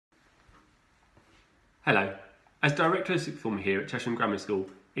Hello. As Director of Sixth Form here at Chesham Grammar School,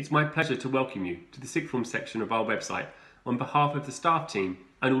 it's my pleasure to welcome you to the Sixth Form section of our website on behalf of the staff team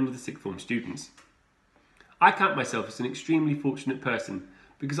and all of the Sixth Form students. I count myself as an extremely fortunate person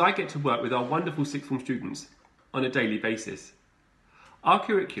because I get to work with our wonderful Sixth Form students on a daily basis. Our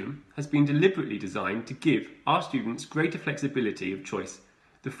curriculum has been deliberately designed to give our students greater flexibility of choice,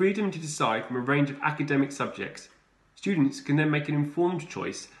 the freedom to decide from a range of academic subjects. Students can then make an informed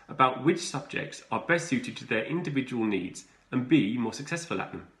choice about which subjects are best suited to their individual needs and be more successful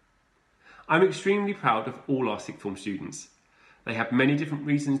at them. I'm extremely proud of all our Sixth Form students. They have many different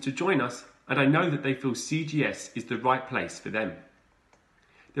reasons to join us, and I know that they feel CGS is the right place for them.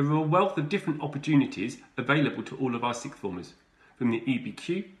 There are a wealth of different opportunities available to all of our Sixth Formers, from the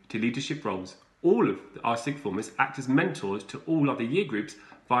EBQ to leadership roles. All of our Sixth Formers act as mentors to all other year groups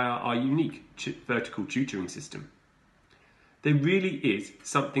via our unique vertical tutoring system. There really is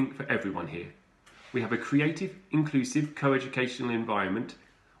something for everyone here. We have a creative, inclusive, co-educational environment.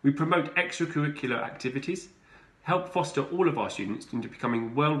 We promote extracurricular activities, help foster all of our students into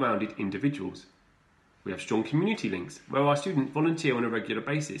becoming well-rounded individuals. We have strong community links where our students volunteer on a regular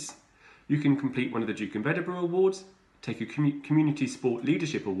basis. You can complete one of the Duke and Vedderburgh Awards, take a Community Sport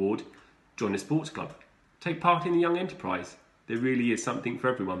Leadership Award, join a sports club, take part in the Young Enterprise. There really is something for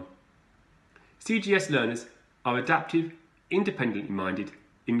everyone. CGS learners are adaptive, independently minded,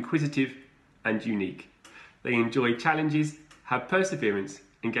 inquisitive and unique. They enjoy challenges, have perseverance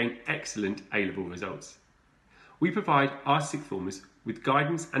and gain excellent A-level results. We provide our Sixth Formers with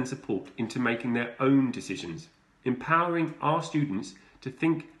guidance and support into making their own decisions, empowering our students to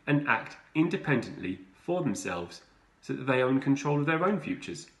think and act independently for themselves so that they own control of their own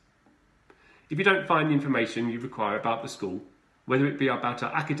futures. If you don't find the information you require about the school, whether it be about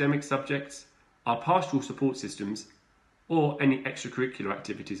our academic subjects, our pastoral support systems, or any extracurricular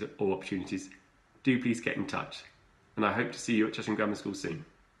activities or opportunities, do please get in touch. And I hope to see you at Chesham Grammar School soon.